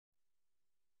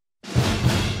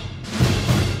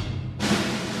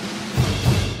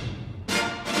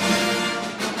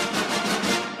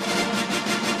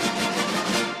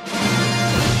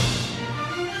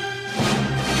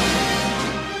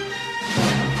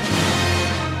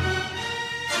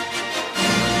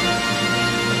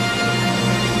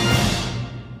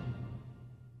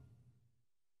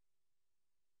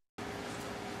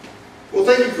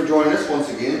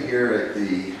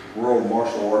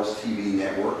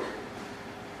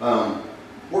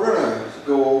We're going to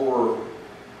go over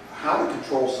how to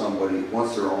control somebody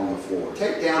once they're on the floor.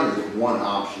 Takedown is one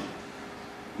option.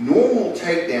 Normal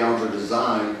takedowns are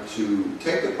designed to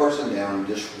take the person down and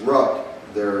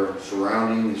disrupt their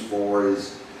surrounding as far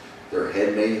as their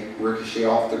head may ricochet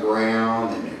off the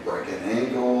ground, they may break an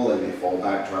ankle, they may fall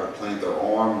back, try to plant their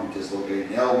arm and dislocate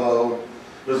an elbow.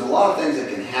 There's a lot of things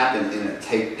that can happen in a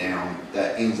takedown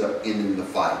that ends up ending the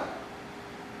fight.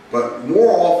 But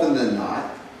more often than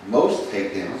not, most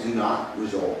takedowns do not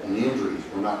result in injuries.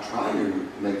 We're not trying to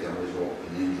make them result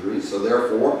in injuries, so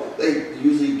therefore they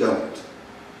usually don't.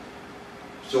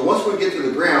 So once we get to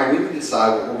the ground, we can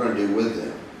decide what we're going to do with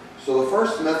them. So the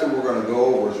first method we're going to go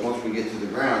over is once we get to the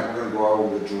ground, we're going to go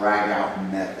over the drag out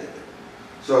method.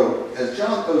 So as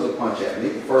John throws a punch at me,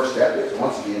 the first step is,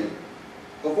 once again,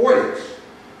 avoidance.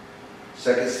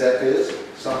 Second step is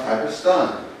some type of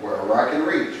stun, wherever I can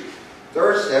reach.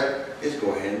 Third step is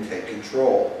go ahead and take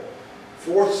control.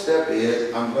 Fourth step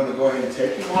is I'm going to go ahead and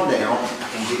take him on down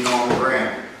and get him on the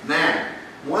ground. Now,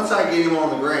 once I get him on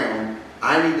the ground,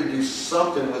 I need to do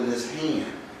something with his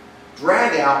hand.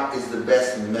 Drag out is the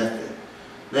best method.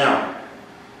 Now,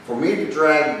 for me to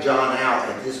drag John out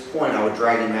at this point, I would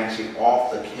drag him actually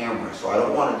off the camera. So I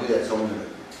don't want to do that, so I'm going to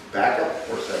back up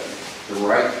for a second to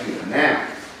right here. Now,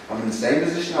 I'm in the same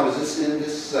position I was just in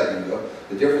just a second ago.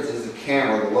 The difference is the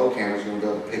camera, the low camera, is going to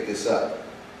be able to pick this up.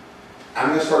 I'm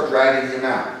going to start dragging him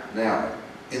out. Now,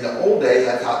 in the old days,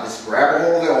 I taught this: grab a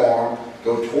hold of the arm,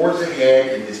 go towards the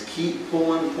head, and just keep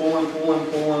pulling, pulling, pulling,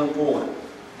 pulling, pulling.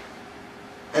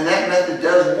 And that method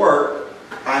does work.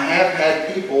 I have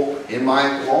had people in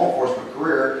my law enforcement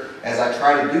career, as I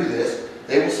try to do this,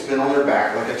 they will spin on their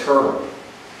back like a turtle.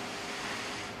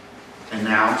 And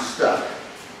now I'm stuck.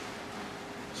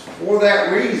 So for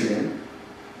that reason,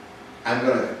 I'm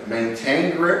going to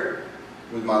maintain grip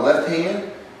with my left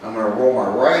hand. I'm going to roll my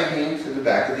right hand to the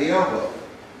back of the elbow.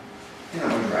 And I'm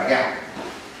going to drag out.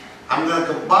 I'm going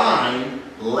to combine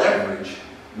leverage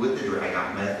with the drag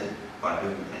out method by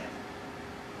doing that.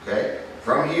 Okay?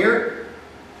 From here,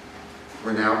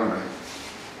 we're now going to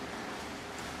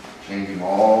change him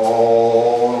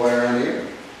all the way around here.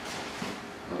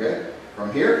 Okay?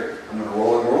 From here, I'm going to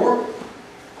roll and roar.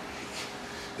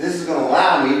 This is going to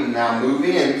allow me to now move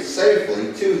in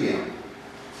safely to him.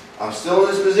 I'm still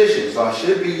in this position, so I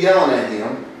should be yelling at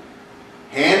him.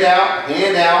 Hand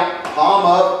out, palm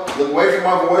up, look away from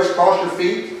my voice, cross your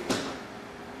feet.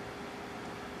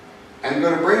 I'm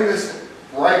going to bring this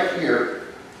right here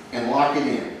and lock it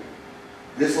in.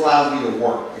 This allows me to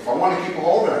work. If I want to keep a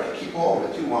hold of it, I can keep a hold of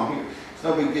it too while I'm here. It's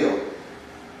no big deal.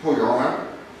 Pull your arm out.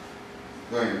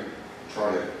 Go ahead and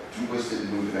try to twist it and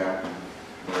move it out.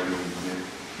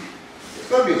 It's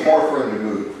going to be hard for him to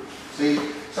move. See?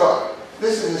 So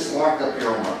this is just locked up here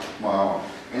on my arm.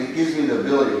 And it gives me the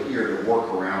ability here to work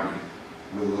around him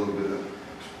with a little bit of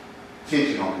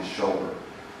tension on his shoulder.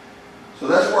 So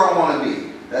that's where I want to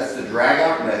be. That's the drag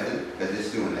out method that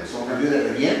is doing that. So we're going to do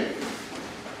that again.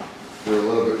 Do a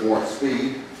little bit more at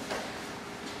speed.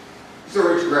 So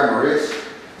reach, grab my wrist.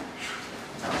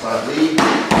 Outside lead.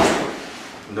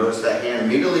 Notice that hand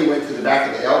immediately went to the back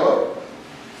of the elbow.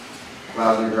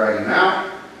 Allows me to drag him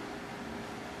out.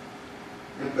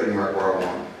 And put him right where I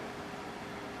want him.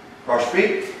 Cross your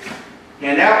feet.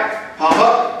 Hand out. Palm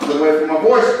up. Look away from my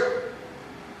voice.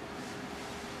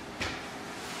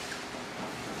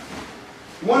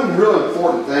 One real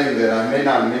important thing that I may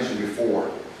not have mentioned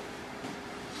before.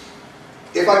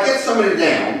 If I get somebody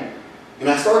down and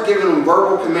I start giving them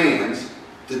verbal commands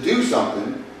to do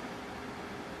something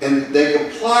and they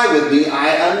comply with me,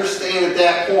 I understand at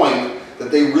that point that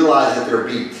they realize that they're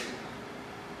beat.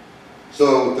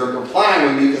 So they're complying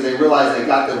with me because they realize they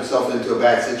got themselves into a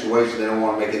bad situation. They don't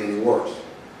want to make it any worse.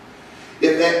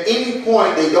 If at any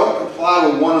point they don't comply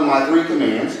with one of my three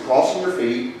commands, crossing your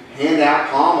feet, hand out,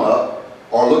 palm up,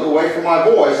 or look away from my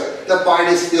voice, the fight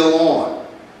is still on.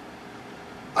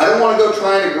 I don't want to go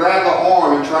trying to grab the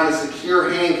arm and trying to secure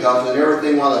handcuffs and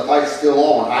everything while the fight's still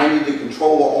on. I need to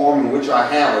control the arm in which I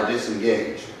have or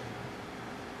disengage.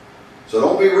 So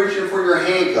don't be reaching for your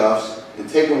handcuffs and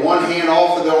taking one hand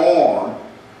off of their arm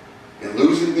and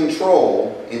losing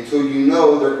control until you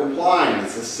know they're complying.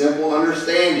 It's a simple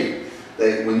understanding.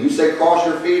 When you say cross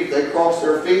your feet, if they cross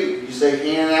their feet, you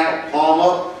say hand out, palm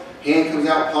up. Hand comes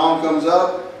out, palm comes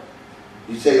up.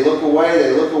 You say look away,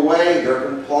 they look away, they're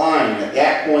complying. At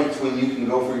that point is when you can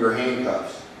go for your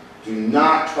handcuffs. Do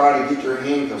not try to get your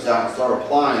handcuffs out and start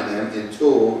applying them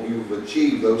until you've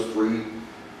achieved those three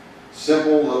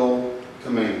simple little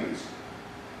commands.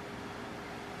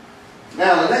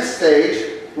 Now the next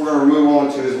stage we're going to move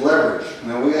on to is leverage.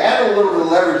 Now we added a little bit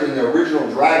of leverage in the original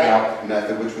drag out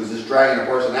method, which was just dragging a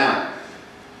person out.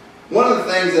 One of the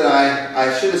things that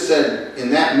I should have said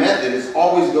in that method is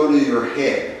always go to your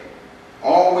head.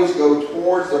 Always go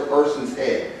towards the person's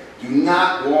head. Do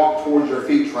not walk towards your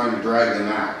feet trying to drag them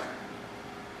out.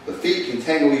 The feet can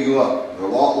tangle you up. They're a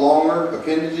lot longer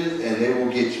appendages and they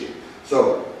will get you.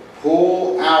 So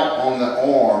pull out on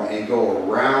the arm and go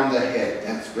around the head.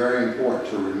 That's very important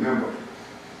to remember.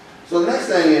 So the next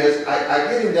thing is, I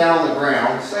get him down on the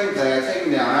ground. Same thing, I take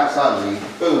him down outside of me.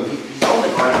 Boom, he's on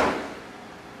the ground.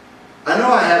 I know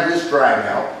I have this drag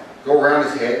out. Go around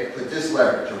his head, put this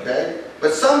leverage, okay?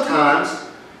 But sometimes,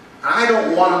 I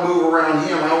don't want to move around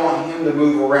him. I want him to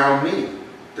move around me.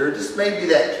 There just may be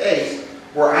that case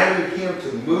where I need him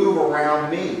to move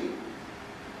around me.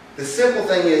 The simple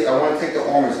thing is, I want to take the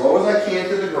arm as low as I can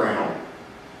to the ground.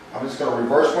 I'm just going to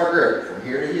reverse my grip from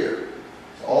here to here.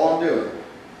 That's all I'm doing.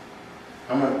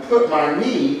 I'm going to put my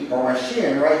knee or my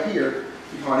shin right here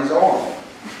behind his arm,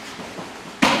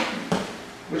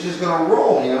 which is going to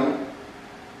roll him,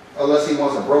 unless he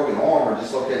wants a broken arm or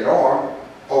dislocated arm,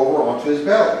 over onto his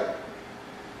belly.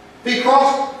 Feet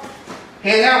crossed,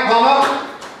 hand out, palm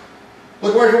up,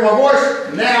 look away from my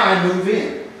voice. Now I move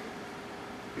in,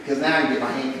 because now I can get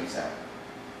my handcuffs out.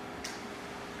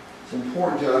 It's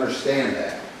important to understand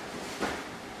that.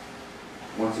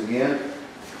 Once again,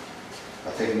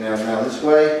 I'll take him down now this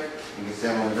way. He gets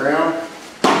down on the ground.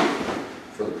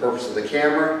 For the purpose of the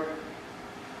camera,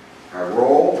 I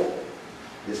roll.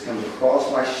 This comes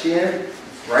across my shin.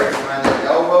 It's right behind the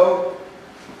elbow.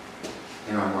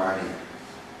 And I'm right in.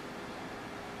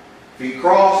 Feet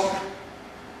crossed.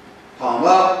 Palm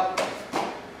up.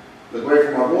 Look away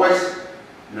from my voice.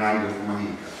 Now I'm going for my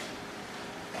handcuffs.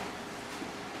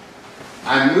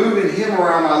 I'm moving him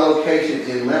around my location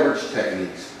in leverage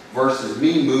techniques versus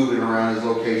me moving around his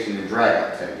location in drag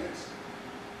out techniques.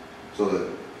 So the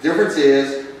difference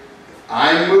is, if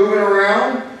I'm moving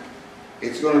around,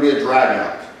 it's going to be a drag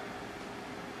out.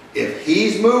 If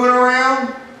he's moving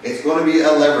around, it's going to be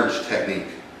a leverage technique.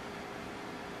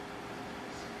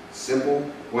 Simple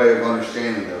way of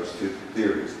understanding those two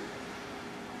theories.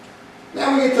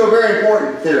 Now we get to a very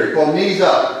important theory called knees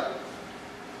up.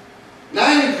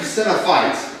 90% of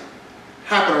fights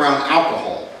happen around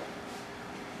alcohol.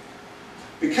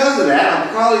 Because of that, I'm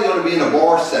probably going to be in a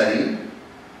bar setting.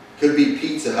 Could be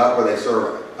Pizza Hut where they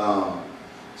serve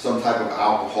some type of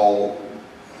alcohol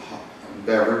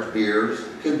beverage, beers.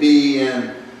 Could be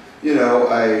in, you know,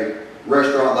 a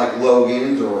restaurant like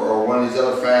Logan's or one of these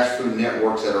other fast food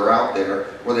networks that are out there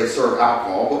where they serve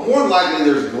alcohol. But more than likely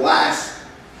there's glass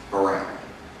around.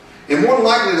 And more than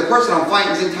likely the person I'm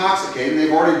fighting is intoxicated and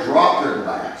they've already dropped their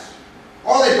glass.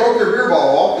 Or they broke their beer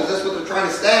bottle off because that's what they're trying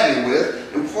to stab me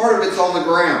with, and part of it's on the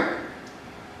ground.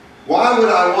 Why would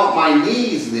I want my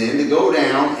knees then to go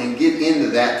down and get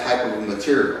into that type of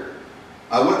material?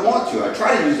 I wouldn't want to. I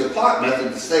try to use the clock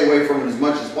method to stay away from it as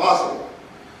much as possible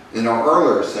in our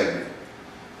earlier segment.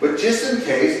 But just in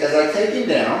case, as I take him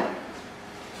down,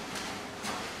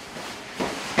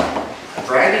 I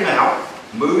drag him out,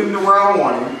 move him to where I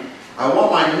want him. I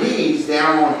want my knees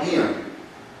down on him.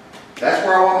 That's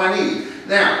where I want my knees.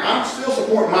 Now, I'm still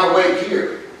supporting my weight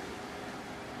here.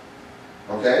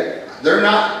 Okay? They're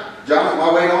not, John,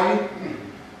 my weight on you?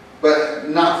 But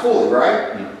not fully,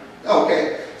 right? No.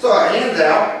 Okay. So hands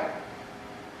out,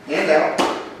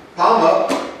 palm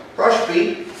up, crush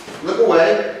feet, look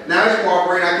away. Now he's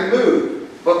cooperating, I can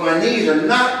move. But my knees are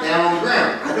not down on the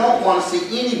ground. I don't want to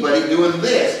see anybody doing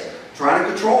this, trying to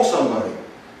control somebody.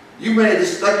 You may have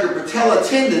just stuck your patella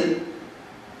tendon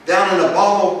down in a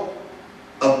bottle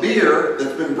of beer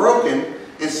that's been broken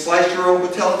and sliced your own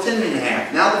patella tendon in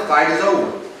half. Now the fight is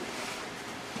over.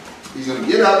 He's going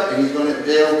to get up and he's going to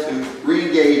be able to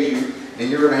re-engage you and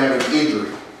you're going to have an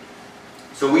injury.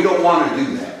 So we don't want to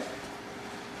do that.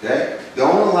 Okay?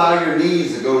 Don't allow your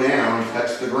knees to go down and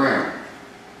touch the ground.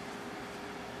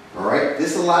 Alright?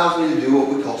 This allows me to do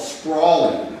what we call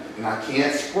sprawling. And I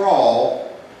can't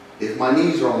sprawl if my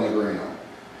knees are on the ground.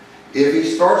 If he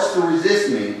starts to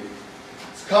resist me,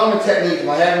 it's a common technique if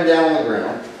I have him down on the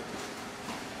ground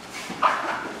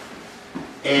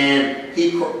and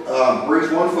he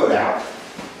brings one foot out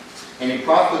and he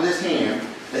props with his hand,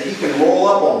 that he can roll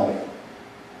up on me.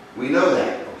 We know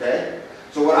that, okay?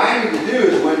 So what I need to do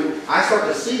is when I start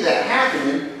to see that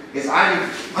happening, is I need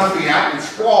to be out and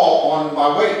sprawl on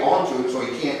my weight onto him so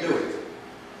he can't do it.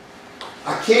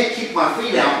 I can't keep my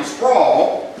feet out and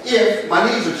sprawl if my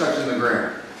knees are touching the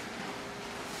ground.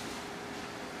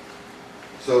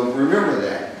 So remember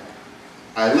that.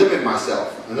 I limit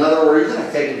myself. Another reason, I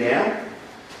take him down.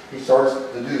 He starts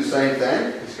to do the same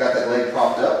thing. He's got that leg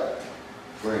propped up.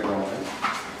 Where are you going?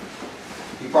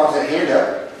 props that hand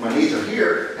up, my knees are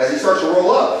here. As he starts to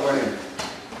roll up,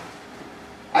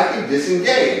 I can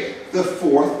disengage the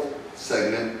fourth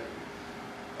segment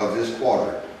of this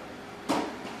quadrant.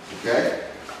 Okay?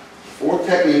 The fourth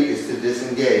technique is to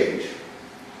disengage.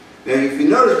 Now if you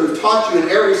notice, we've taught you in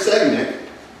every segment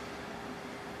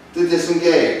to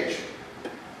disengage.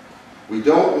 We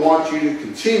don't want you to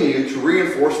continue to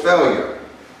reinforce failure.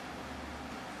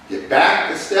 Get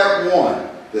back to step one.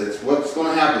 That's what's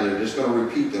going to happen. They're just going to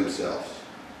repeat themselves.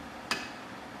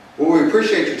 Well, we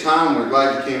appreciate your time. We're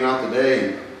glad you came out today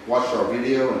and watched our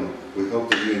video, and we hope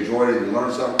that you enjoyed it and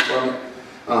learned something from it.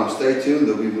 Stay tuned.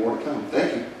 There'll be more to come.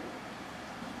 Thank you.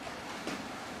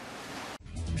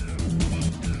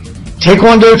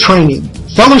 Taekwondo training,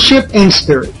 fellowship, and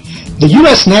spirit. The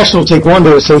U.S. National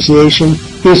Taekwondo Association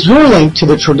is your link to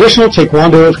the traditional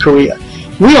Taekwondo of Korea.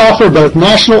 We offer both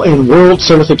national and world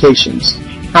certifications.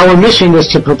 Our mission is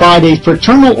to provide a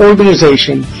fraternal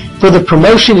organization for the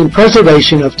promotion and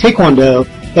preservation of Taekwondo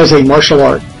as a martial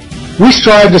art. We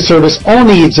strive to service all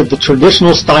needs of the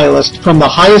traditional stylist, from the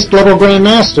highest level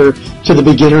grandmaster to the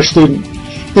beginner student.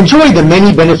 Enjoy the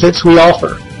many benefits we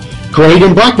offer: grade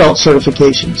and black belt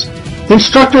certifications,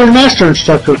 instructor and master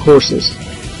instructor courses,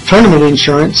 tournament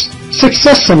insurance,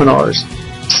 success seminars,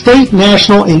 state,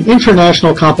 national, and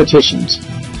international competitions,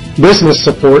 business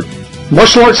support,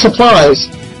 martial arts supplies,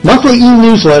 monthly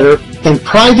e-newsletter, and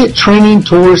private training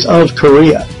tours of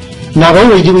Korea. Not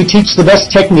only do we teach the best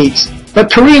techniques,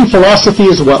 but Korean philosophy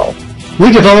as well.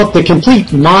 We develop the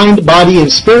complete mind, body,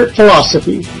 and spirit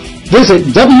philosophy.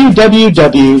 Visit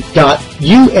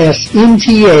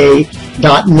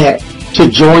www.usnta.net to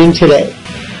join today.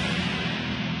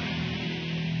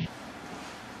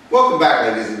 Welcome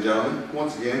back, ladies and gentlemen.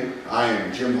 Once again, I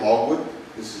am Jim Hogwood.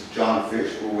 This is John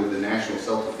Fish. We're with the National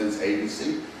Self-Defense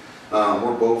Agency.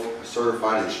 We're both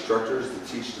certified instructors that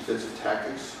teach defensive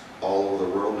tactics all over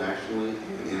the world, nationally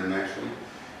and internationally.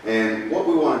 And what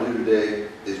we want to do today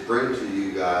is bring to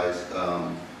you guys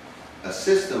a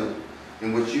system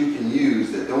in which you can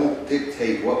use that don't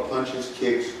dictate what punches,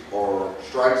 kicks, or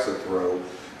strikes to throw,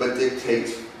 but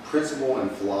dictates principle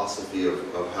and philosophy of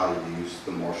how to use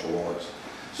the martial arts.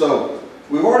 So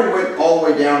we've already went all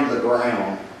the way down to the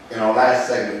ground in our last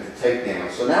segment, the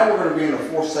takedown. So now we're going to be in the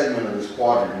fourth segment of this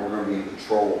quadrant, and we're going to be in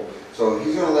control. So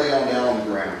he's going to lay on down on the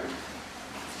ground.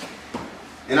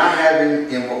 And I have him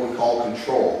in what we call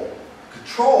control.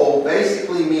 Control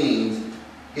basically means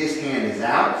his hand is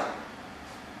out,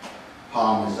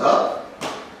 palm is up,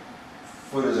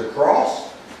 foot is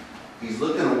across, he's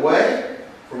looking away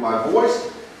from my voice,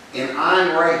 and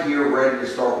I'm right here ready to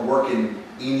start working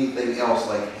anything else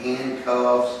like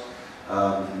handcuffs,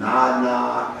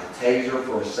 knot, a taser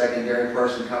for a secondary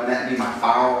person coming at me, my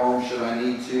firearm should I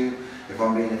need to, if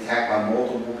I'm being attacked by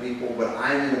multiple people, but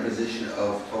I'm in a position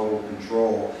of total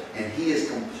control, and he is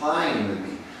complying with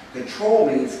me. Control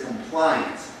means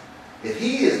compliance. If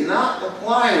he is not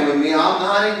complying with me, I'm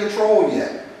not in control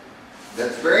yet.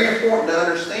 That's very important to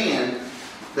understand,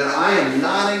 that I am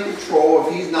not in control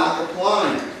if he's not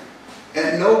complying.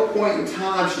 At no point in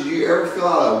time should you ever fill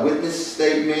out a witness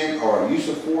statement or a use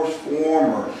of force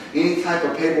form or any type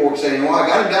of paperwork saying, well, I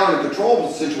got him down in control of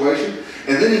the situation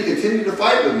and then he continued to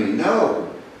fight with me. No.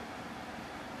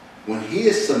 When he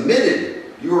is submitted,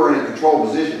 you are in a control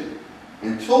position.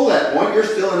 Until that point, you're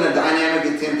still in a dynamic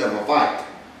attempt of a fight.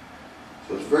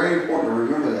 So it's very important to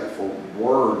remember that for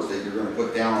words that you're going to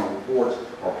put down on reports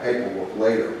or paperwork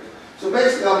later. So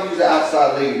basically, I'm going to use the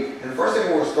outside lead. And the first thing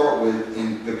we're going to start with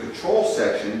in the control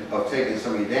section of taking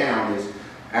somebody down is,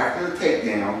 after the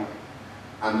takedown,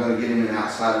 I'm going to get him an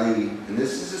outside lead. And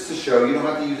this is just to show you don't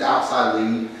have to use outside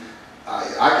lead.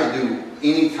 I could do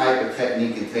any type of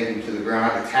technique and take him to the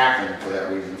ground. I could tackle him for that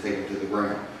reason, take him to the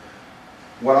ground.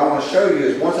 What I want to show you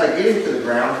is once I get him to the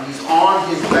ground, he's on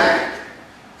his back.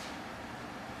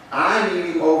 I need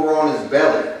him over on his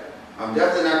belly. I'm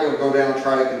definitely not going to go down and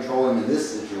try to control him in this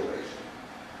situation.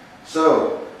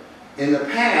 So, in the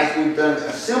past, we've done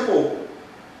a simple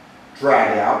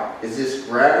drag out. Is just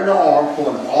grabbing the arm,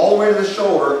 pulling all the way to the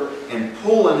shoulder, and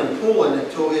pulling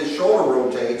until his shoulder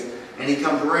rotates and he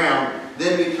comes around.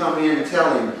 Then we come in and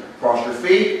tell him, cross your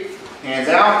feet, hands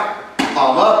out,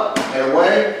 palm up, head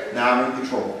away. Now I'm in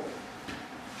control.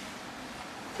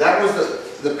 That was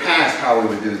the past how we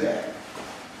would do that.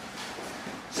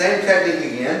 Same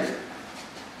technique again.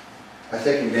 I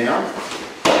take him down.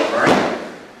 Right?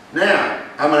 Now,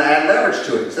 I'm going to add leverage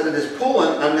to it. Instead of just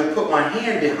pulling, I'm going to put my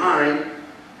hand behind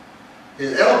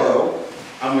his elbow.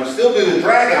 I'm going to still do the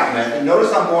drag out method.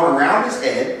 Notice I'm going around his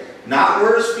head, not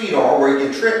where his feet are, where he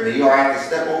can trip me, or I have to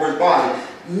step over his body.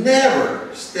 Never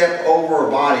step over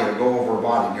a body or go over a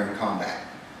body during combat.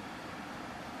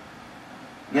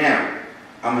 Now,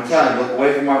 I'm going to tell you, look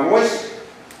away from my voice.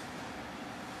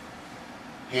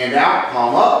 Hand out,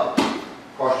 palm up,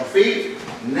 cross your feet.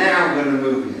 Now I'm going to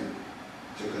move him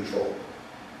to control.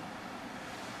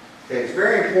 Okay, it's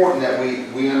very important that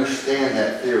we understand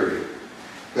that theory.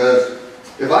 Because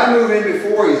if I move in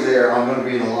before he's there, I'm going to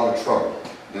be in a lot of trouble.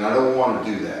 And I don't want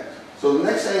to do that. So the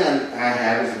next thing I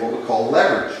have is what we call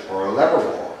leverage, or a lever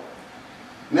bar.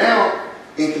 Now,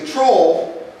 in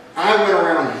control, I went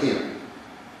around him.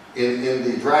 In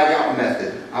the drag out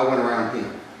method, I went around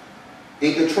him.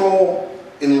 In control,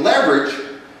 in leverage,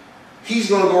 he's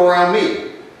going to go around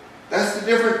me. That's the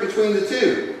difference between the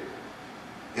two.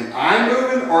 Am I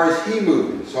moving or is he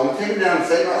moving? So I'm going to take him down and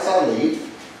set him outside lead.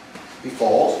 He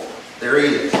falls. There he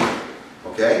is.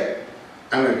 Okay?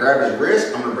 I'm going to grab his wrist.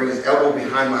 I'm going to bring his elbow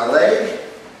behind my leg.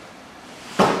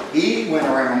 He went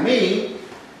around me.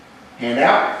 Hand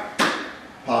out.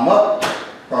 Palm up.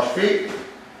 Cross your feet.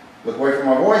 Look away from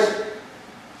my voice.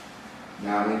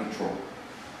 Now I'm in control.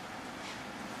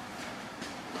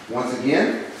 Once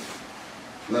again,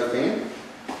 left hand.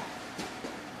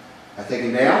 I take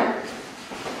him down.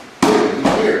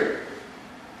 He's here.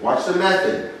 Watch the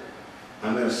method.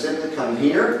 I'm going to simply come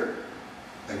here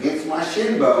against my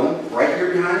shin bone, right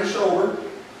here behind his shoulder.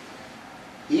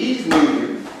 He's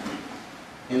moving.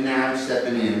 And now I'm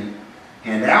stepping in.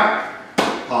 Hand out.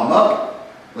 Palm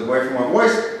up. Look away from my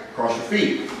voice. Cross your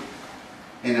feet.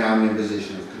 And now I'm in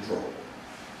position of control.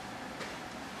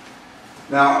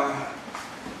 Now,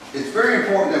 it's very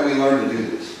important that we learn to do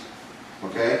this.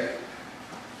 Okay?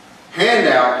 Hand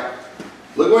out.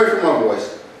 Look away from my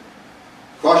voice.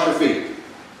 Cross your feet.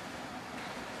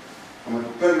 I'm going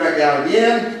to put him back down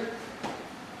again.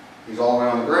 He's all the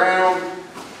way on the ground.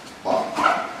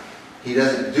 Pop. He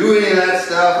doesn't do any of that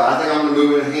stuff. I think I'm going to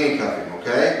move in and handcuff him.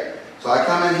 Okay? So I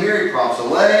come in here. He props a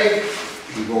leg.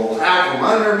 He rolls out from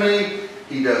under me.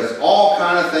 He does all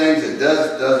kind of things that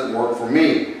doesn't work for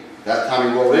me. That time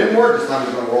he rolled inward, this time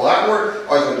he's going to roll outward.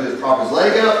 All he's going to do is prop his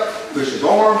leg up, push his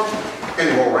arm,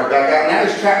 and roll right back out. Now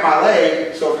he's trapped my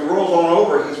leg, so if he rolls on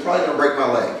over, he's probably going to break my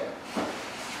leg.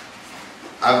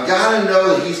 I've got to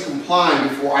know that he's complying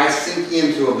before I sink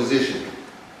into a position.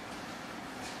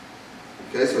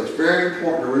 Okay, so it's very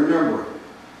important to remember.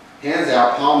 Hands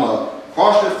out, palm up,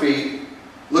 cross your feet,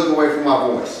 look away from my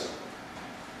voice.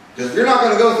 Because if you're not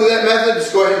going to go through that method,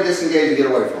 just go ahead and disengage and get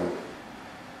away from it.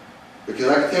 Because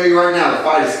I can tell you right now, the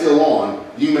fight is still on.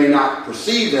 You may not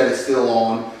perceive that it's still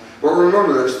on, but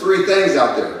remember, there's three things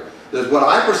out there. There's what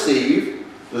I perceive,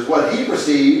 there's what he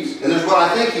perceives, and there's what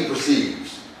I think he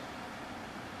perceives.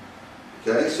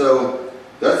 Okay, so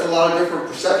that's a lot of different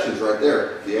perceptions right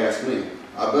there, if you ask me.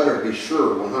 I better be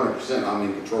sure 100% I'm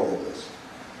in control of this.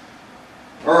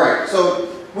 Alright, so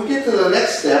we get to the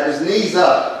next step, is knees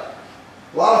up.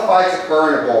 A lot of fights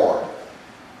occur in a bar.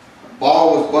 A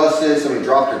ball was busted, somebody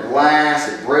dropped their glass,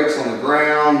 it breaks on the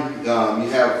ground. You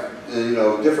have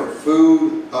different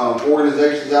food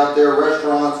organizations out there,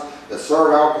 restaurants that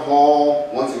serve alcohol.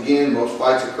 Once again, most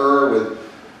fights occur with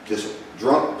just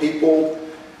drunk people.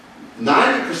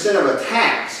 90% of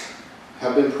attacks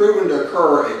have been proven to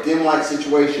occur at dim light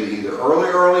situation, either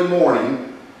early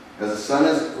morning as the sun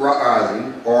is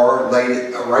rising, or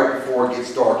late, right before it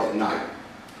gets dark at night.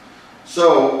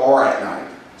 Or at night.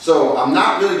 So I'm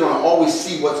not really going to always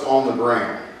see what's on the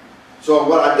ground. So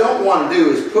what I don't want to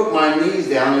do is put my knees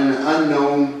down in an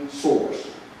unknown source.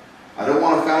 I don't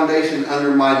want a foundation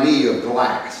under my knee of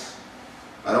glass.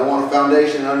 I don't want a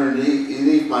foundation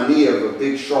underneath my knee of a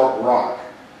big sharp rock.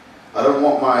 I don't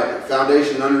want my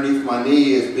foundation underneath my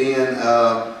knee as being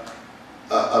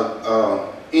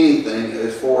anything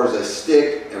as far as a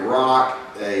stick, a rock,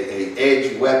 a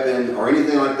edged weapon, or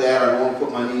anything like that. I don't want to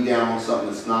put my knee down on something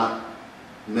that's not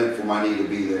meant for my knee to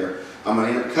be there. I'm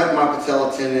going to end up cutting my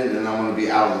patella tendon, and I'm going to be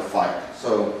out of the fight.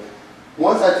 So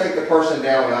once I take the person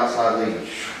down with outside lead,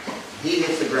 he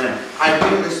hits the ground. I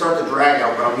immediately start to drag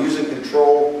out, but I'm using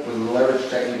control with the leverage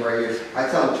technique right here. I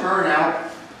tell him, turn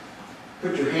out,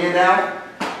 put your hand out,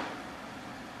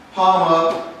 palm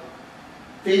up,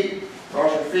 feet,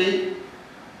 cross your feet,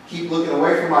 keep looking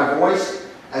away from my voice.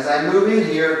 As I move in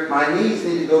here, my knees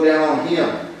need to go down on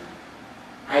him.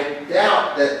 I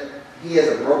doubt that he has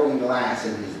a broken glass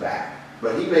in his back,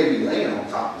 but he may be laying on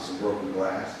top of some broken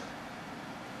glass.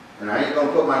 And I ain't going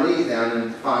to put my knees down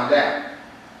and find out.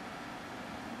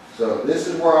 So this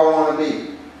is where I want to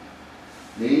be.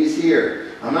 Knees here.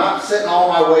 I'm not setting all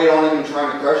my weight on him and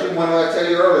trying to crush him. What did I tell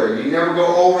you earlier? You never go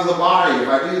over the body. If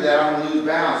I do that, I'm going to lose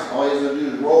balance. All he's going to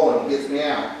do is roll and he gets me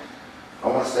out. I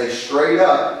want to stay straight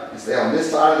up and stay on this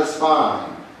side of the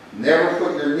spine. Never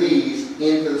put your knees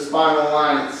into the spinal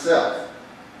line itself.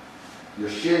 Your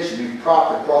shin should be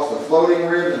propped across the floating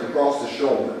ribs and across the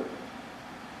shoulder.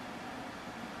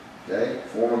 Okay?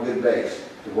 Form a good base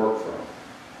to work from.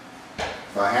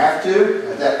 If I have to,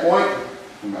 at that point,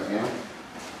 come back down.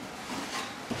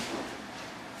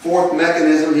 Fourth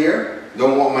mechanism here,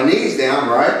 don't want my knees down,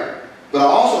 right? But I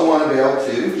also want to be able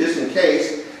to, just in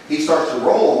case he starts to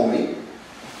roll on me,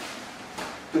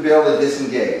 to be able to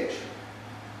disengage.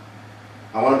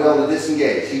 I want to be able to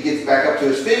disengage. He gets back up to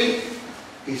his feet,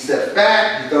 he steps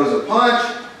back, he throws a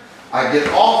punch, I get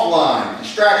offline,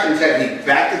 distraction technique,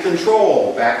 back to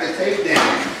control, back to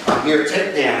takedown. I'm here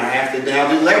takedown, I have to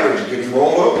now do leverage, get him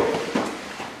rolled over.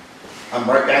 I'm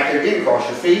right back there again, cross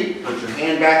your feet, put your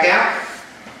hand back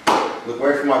out, look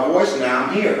away from my voice, now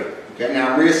I'm here. Okay,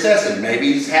 now I'm reassessing,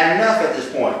 maybe he's had enough at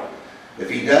this point. If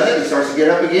he does it, he starts to get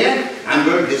up again, I'm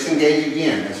going to disengage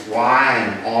again. That's why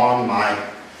I'm on my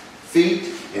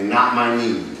feet and not my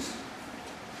knees.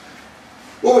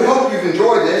 Well, we hope you've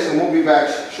enjoyed this, and we'll be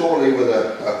back shortly with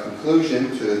a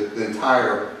conclusion to the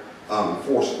entire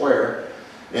four square.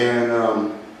 And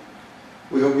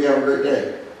we hope you have a great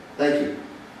day. Thank you.